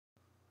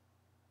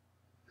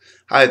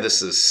Hi,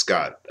 this is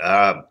Scott.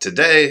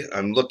 Today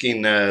I'm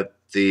looking at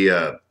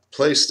the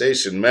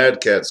PlayStation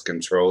Mad Catz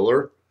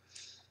controller.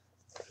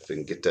 If I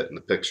can get that in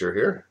the picture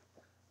here.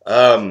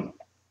 Um,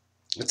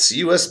 it's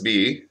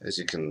USB, as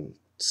you can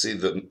see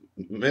the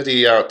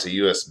MIDI out to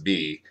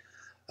USB.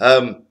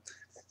 Um,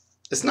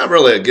 it's not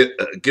really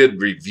a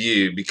good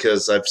review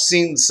because I've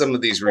seen some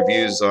of these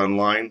reviews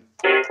online.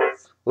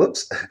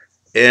 Whoops,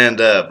 and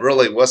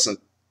really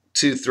wasn't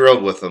too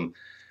thrilled with them.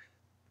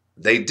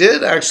 They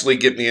did actually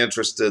get me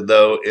interested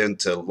though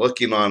into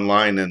looking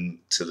online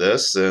into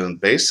this, and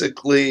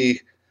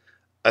basically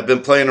I've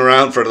been playing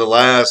around for the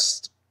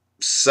last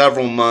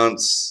several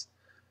months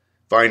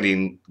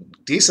finding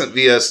decent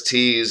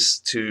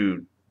VSTs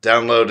to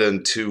download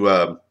into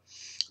a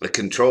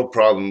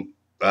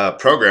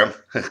program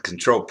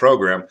control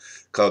program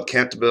called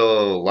Canterbury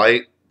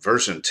Lite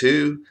version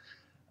 2.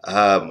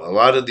 A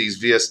lot of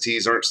these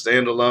VSTs aren't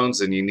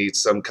standalones and you need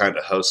some kind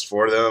of host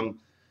for them.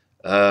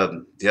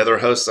 The other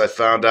hosts I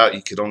found out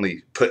you could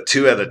only put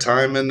two at a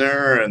time in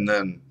there, and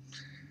then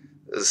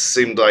it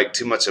seemed like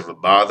too much of a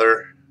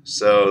bother.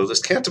 So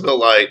this Canterbury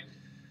Lite,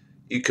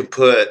 you can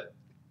put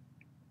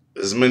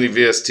as many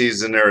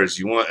VSTs in there as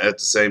you want at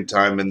the same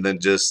time, and then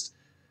just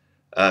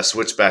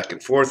switch back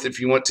and forth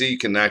if you want to. You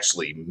can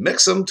actually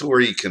mix them to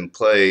where you can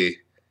play,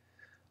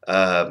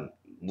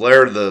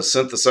 layer the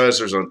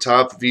synthesizers on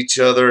top of each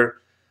other.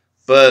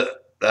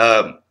 But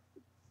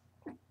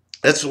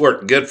that's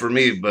worked good for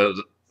me. But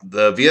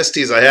the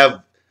VSTs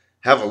I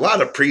have a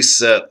lot of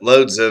preset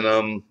loads in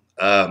them.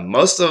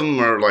 Most of them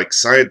are like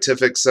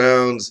scientific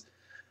sounds.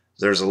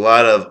 There's a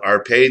lot of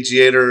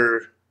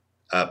arpeggiator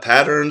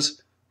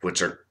patterns,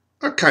 which are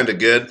kind of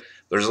good.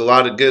 There's a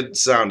lot of good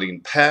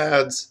sounding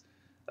pads,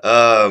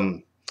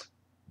 um,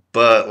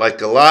 but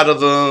like a lot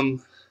of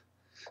them,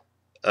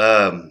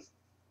 um,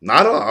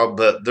 not all,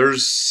 but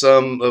there's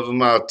some of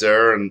them out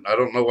there, and I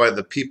don't know why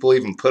the people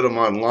even put them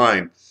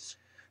online.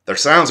 Their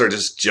sounds are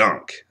just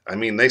junk. I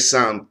mean, they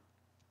sound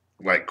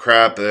like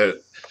crap.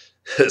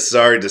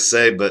 Sorry to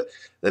say, but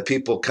the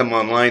people come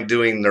online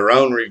doing their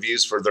own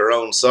reviews for their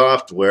own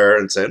software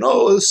and saying,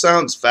 "Oh, this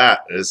sounds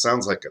fat." It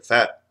sounds like a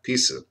fat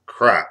piece of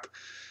crap.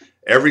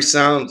 Every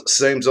sounds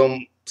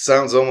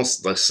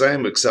almost the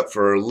same except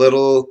for a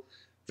little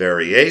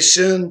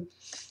variation,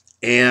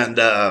 and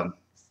that's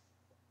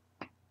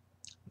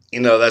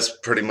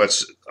pretty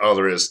much all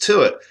there is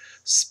to it.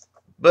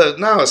 But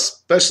now,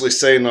 especially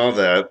saying all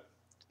that,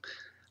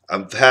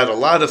 I've had a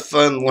lot of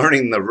fun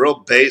learning the real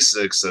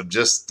basics of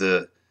just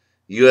the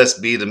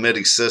USB to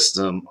MIDI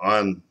system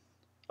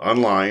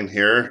online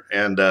here,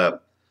 and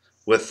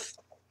with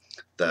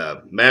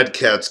the Mad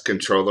Catz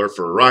controller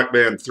for Rock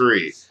Band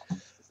 3.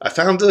 I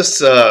found this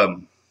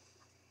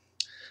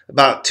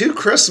about 2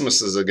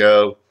 Christmases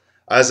ago.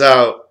 I was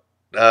out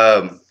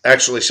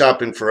actually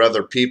shopping for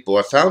other people.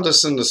 I found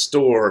this in the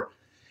store,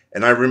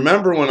 and I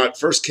remember when it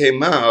first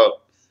came out,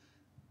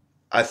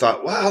 I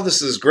thought, wow,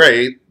 this is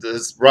great.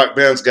 This Rock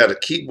Band's got a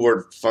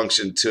keyboard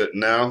function to it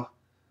now.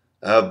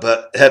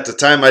 But at the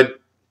time,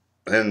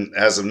 and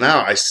as of now,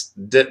 I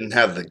didn't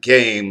have the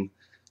game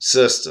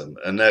system,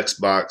 an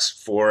Xbox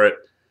for it.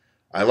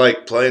 I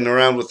like playing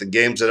around with the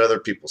games at other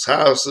people's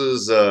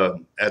houses,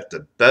 at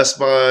the Best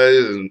Buy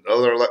and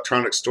other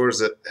electronic stores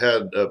that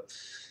had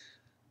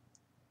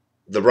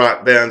the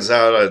Rock Bands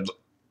out. I'd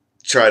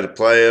try to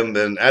play them,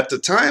 and at the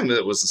time,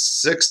 it was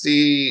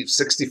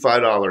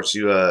 $65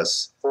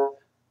 US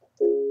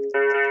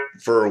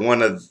for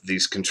one of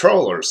these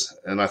controllers,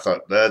 and I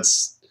thought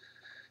that's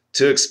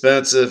too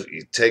expensive.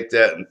 You take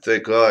that and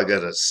think, oh, I got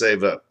to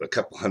save up a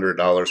couple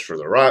 $100 for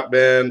the Rock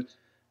Band,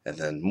 and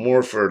then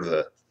more for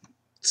the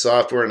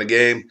software in the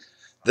game.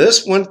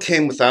 This one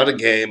came without a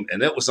game,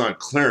 and it was on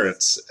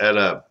clearance at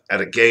a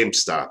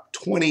GameStop.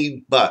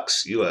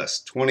 $20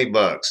 US,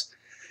 $20.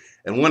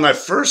 And when I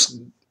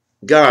first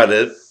got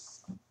it,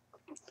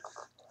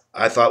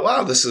 I thought,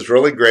 wow, this is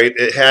really great.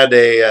 It had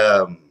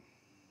a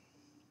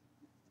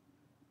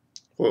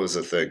what was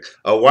the thing?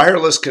 A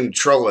wireless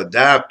control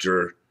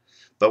adapter.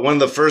 But one of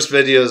the first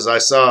videos I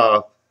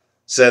saw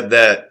said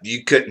that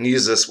you couldn't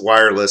use this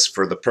wireless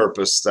for the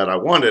purpose that I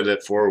wanted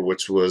it for,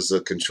 which was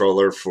a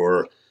controller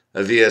for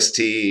a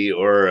VST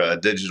or a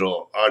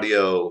digital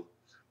audio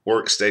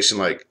workstation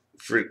like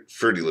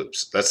Fruity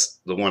Loops.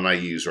 That's the one I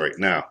use right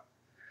now.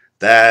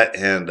 That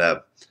and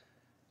a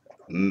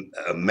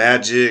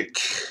Magic.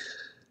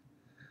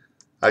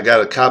 I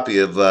got a copy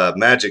of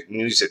Magic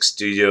Music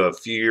Studio a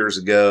few years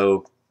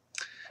ago.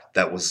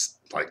 That was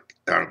like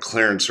on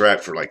clearance rack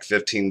for like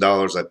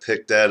 $15. I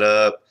picked that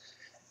up.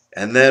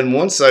 And then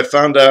once I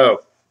found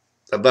out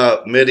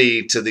about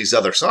MIDI to these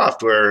other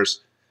softwares,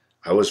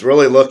 I was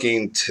really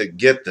looking to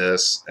get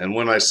this. And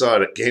when I saw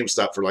it at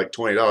GameStop for like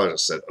 $20, I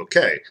said,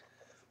 okay.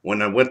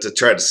 When I went to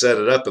try to set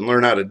it up and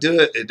learn how to do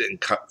it, it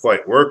didn't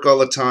quite work all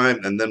the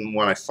time. And then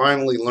when I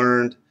finally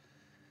learned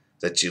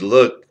that you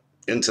look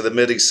into the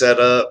MIDI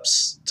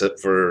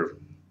setups for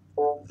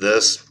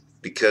this,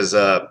 because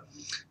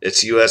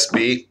it's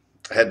USB,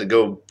 I had to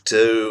go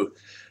to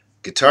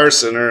Guitar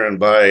Center and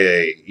buy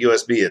a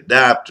USB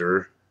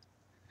adapter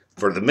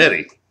for the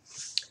MIDI,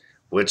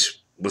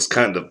 which was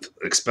kind of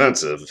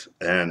expensive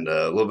and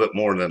a little bit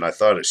more than I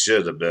thought it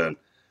should have been.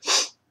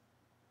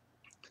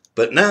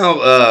 But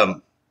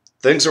now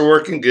things are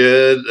working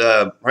good.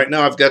 Right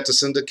now I've got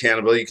this into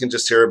Cannibal. You can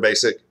just hear a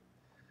basic,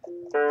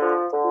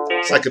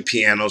 it's like a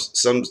piano,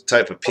 some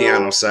type of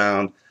piano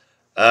sound.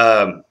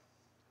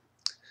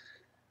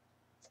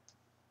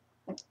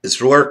 It's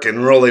working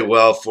really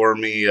well for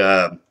me.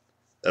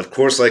 Of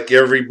course, like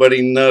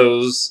everybody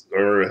knows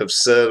or have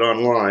said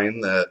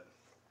online, that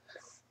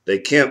they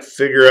can't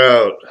figure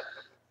out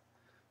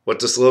what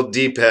this little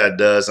D-pad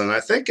does, and I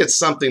think it's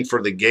something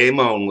for the game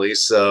only,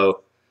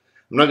 so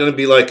I'm not going to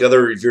be like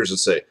other reviewers and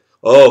say,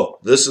 oh,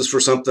 this is for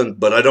something,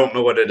 but I don't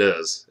know what it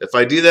is. If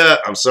I do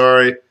that, I'm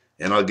sorry,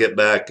 and I'll get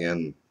back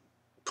and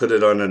put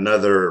it on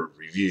another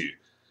review.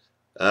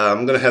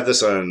 I'm going to have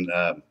this on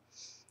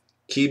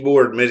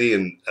keyboard, MIDI,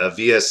 and a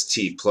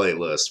VST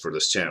playlist for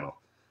this channel.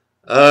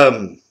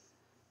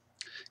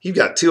 You've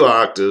got 2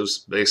 octaves,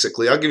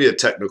 basically. I'll give you a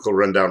technical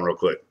rundown real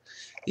quick.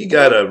 You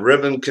got a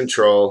ribbon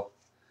control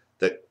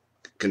that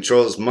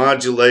controls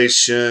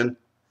modulation,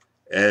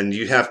 and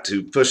you have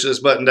to push this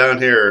button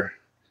down here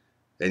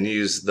and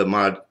use the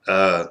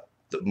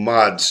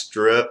mod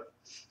strip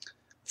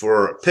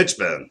for pitch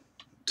bend.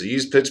 To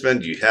use pitch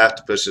bend, you have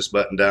to push this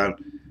button down,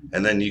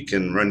 and then you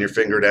can run your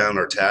finger down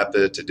or tap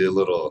it to do a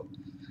little,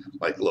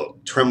 like a little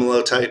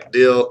tremolo type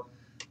deal.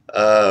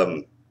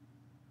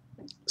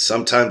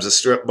 Sometimes the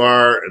strip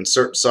bar in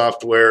certain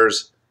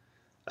softwares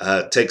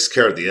takes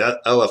care of the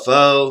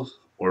LFO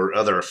or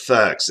other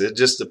effects. It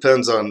just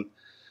depends on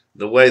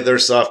the way their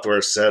software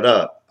is set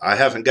up. I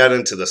haven't got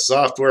into the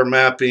software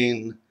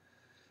mapping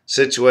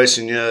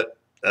situation yet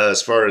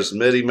as far as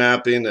MIDI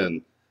mapping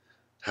and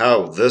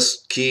how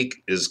this key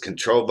is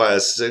controlled by a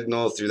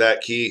signal through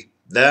that key.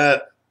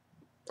 That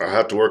I'll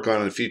have to work on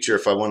in the future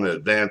if I want to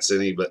advance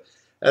any, but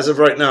as of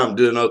right now, I'm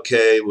doing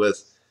okay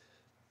with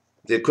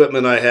the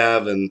equipment I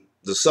have and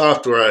the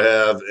software I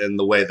have and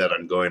the way that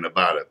I'm going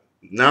about it.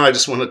 Now I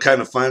just want to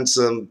kind of find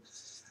some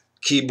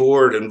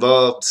keyboard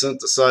involved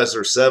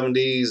synthesizer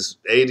 70s,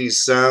 80s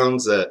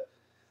sounds that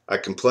I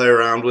can play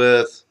around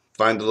with,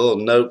 find the little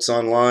notes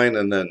online,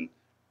 and then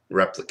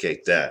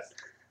replicate that.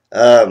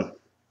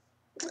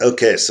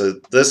 Okay, so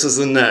this is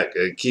the neck,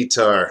 a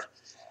Keytar.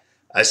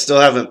 I still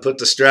haven't put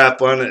the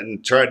strap on it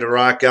and tried to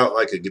rock out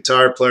like a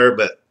guitar player,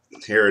 but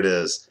here it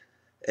is.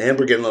 And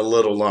we're getting a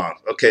little long.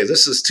 Okay,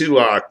 this is 2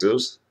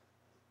 octaves.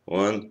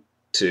 1,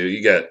 2.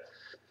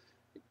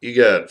 You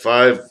got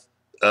 5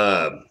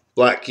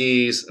 black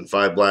keys and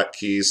 5 black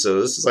keys.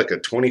 So this is like a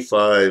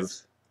 25.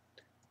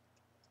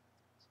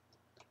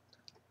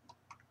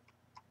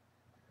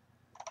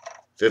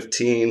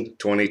 15,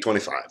 20,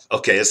 25.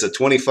 Okay, it's a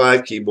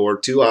 25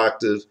 keyboard, 2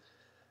 octave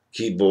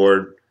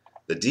keyboard.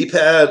 The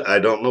D-pad, I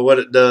don't know what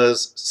it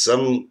does.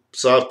 Some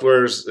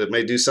softwares, it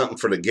may do something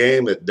for the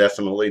game. It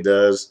definitely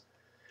does.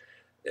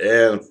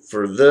 And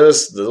for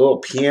this, the little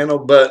piano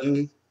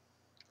button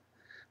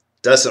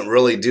doesn't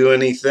really do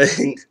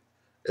anything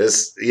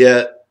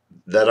yet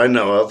that I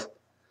know of.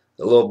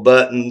 The little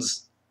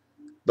buttons.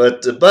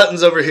 But the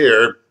buttons over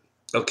here,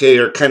 okay,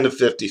 are kind of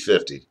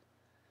 50-50.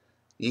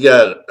 You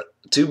got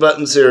 2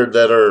 buttons here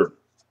that are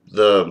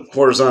the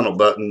horizontal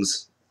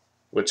buttons,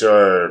 which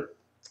are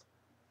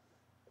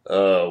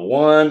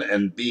 1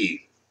 and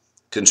B.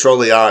 Control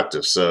the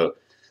octave. So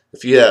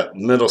if you have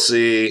middle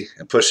C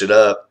and push it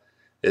up,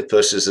 it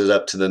pushes it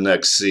up to the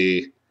next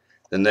C,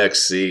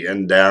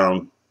 and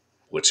down,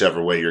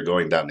 whichever way you're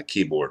going down the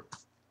keyboard.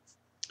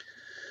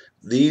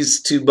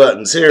 These 2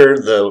 buttons here,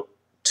 the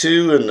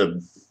 2 and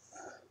the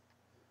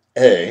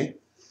A,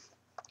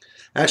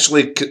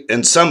 actually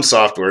in some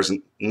softwares,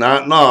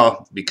 not in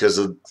all because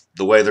of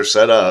the way they're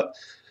set up,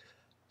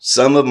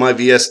 some of my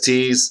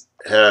VSTs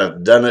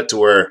have done it to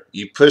where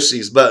you push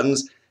these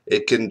buttons,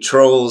 it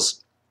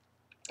controls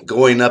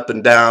going up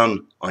and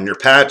down on your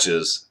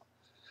patches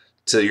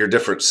to your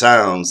different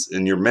sounds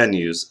in your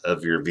menus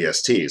of your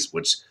VSTs,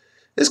 which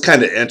is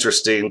kind of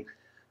interesting,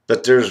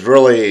 but there's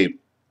really,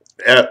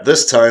 at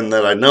this time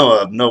that I know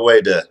of, no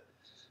way to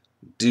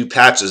do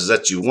patches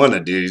that you want to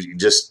do. You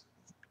just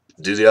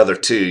do the other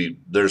 2.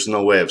 There's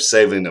no way of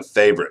saving a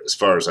favorite as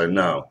far as I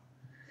know.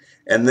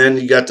 And then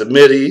you got the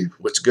MIDI,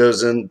 which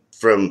goes in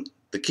from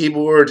the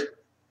keyboard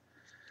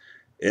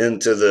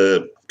into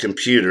the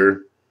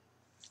computer.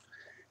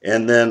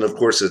 And then, of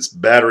course, it's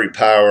battery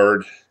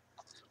powered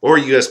or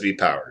USB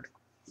powered.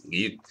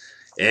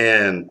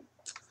 And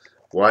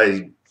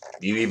why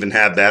you even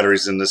have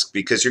batteries in this,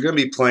 because you're going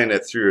to be playing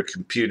it through a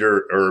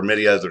computer or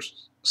MIDI other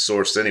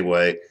source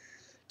anyway,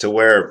 to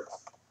where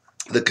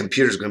the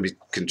computer's going to be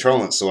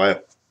controlling it. So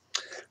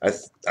I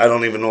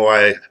don't even know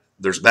why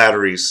there's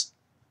batteries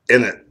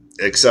in it,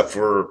 except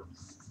for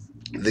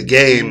the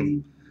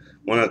game.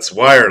 When it's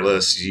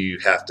wireless, you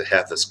have to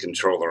have this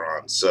controller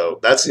on. So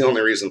that's the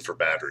only reason for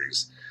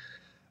batteries.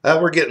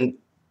 We're getting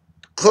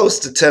close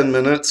to 10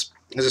 minutes.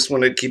 I just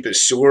want to keep it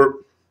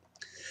short.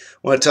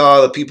 I want to tell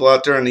all the people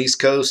out there on the East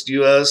Coast,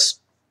 U.S.,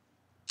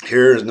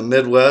 here in the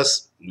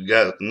Midwest, we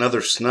got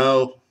another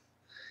snow.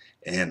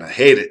 and I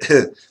hate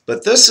it.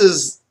 But this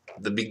is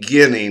the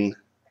beginning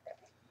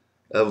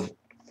of.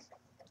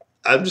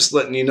 I'm just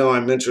letting you know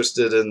I'm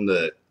interested in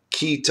the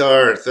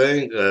Keytar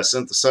thing,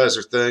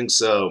 synthesizer thing.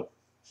 So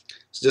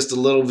it's just a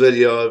little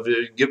video. If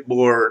you get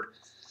bored,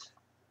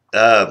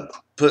 uh,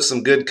 put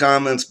some good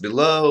comments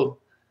below.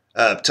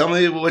 Tell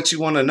me what you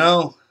want to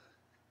know.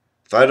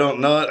 If I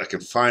don't know it, I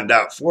can find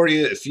out for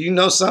you. If you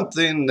know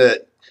something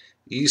that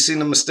you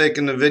seen a mistake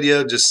in the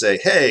video, just say,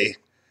 hey,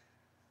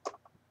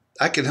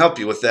 I can help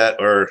you with that,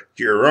 or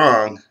you're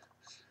wrong.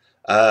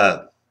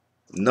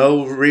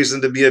 No reason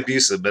to be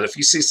abusive, but if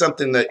you see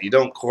something that you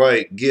don't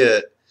quite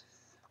get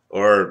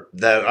or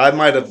that I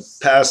might have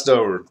passed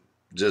over,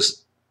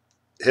 just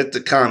hit the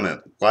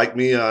comment. Like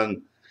me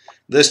on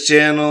this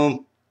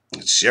channel,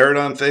 share it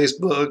on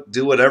Facebook,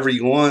 do whatever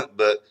you want,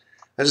 but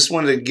I just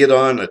wanted to get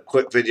on a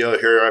quick video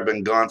here. I've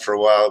been gone for a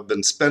while. I've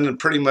been spending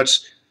pretty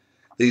much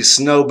these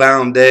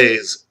snowbound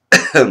days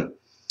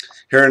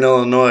here in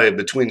Illinois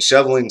between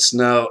shoveling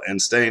snow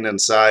and staying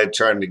inside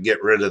trying to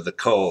get rid of the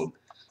cold.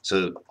 So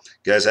you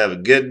guys have a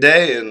good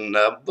day, and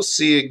we'll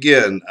see you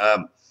again.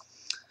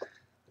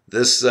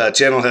 This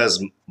channel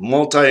has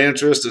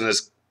multi-interest and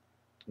is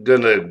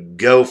going to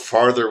go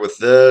farther with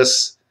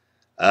this.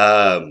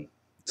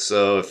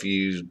 So if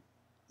you're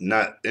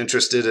not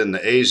interested in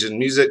the Asian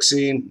music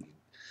scene,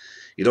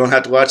 you don't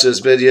have to watch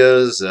those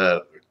videos,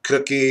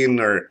 cooking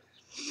or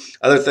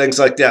other things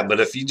like that. But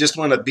if you just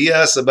want to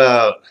BS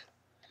about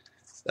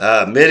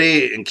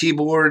MIDI and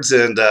keyboards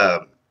and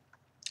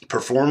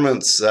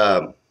performance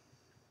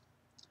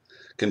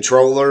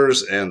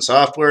controllers and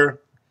software,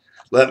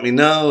 let me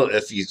know.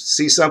 If you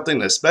see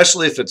something,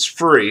 especially if it's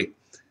free,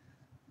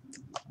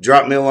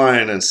 drop me a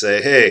line and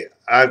say, hey,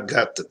 I've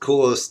got the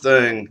coolest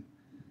thing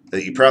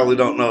that you probably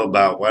don't know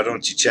about. Why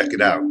don't you check it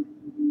out?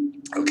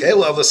 Okay,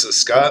 well, this is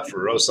Scott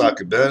for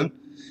Osaka Ben,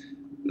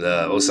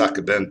 the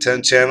Osaka Ben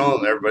 10 channel,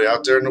 and everybody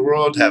out there in the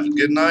world, have a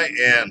good night,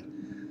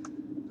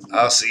 and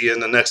I'll see you in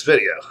the next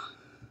video.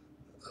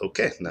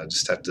 Okay, now I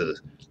just have to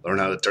learn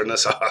how to turn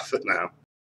this off now.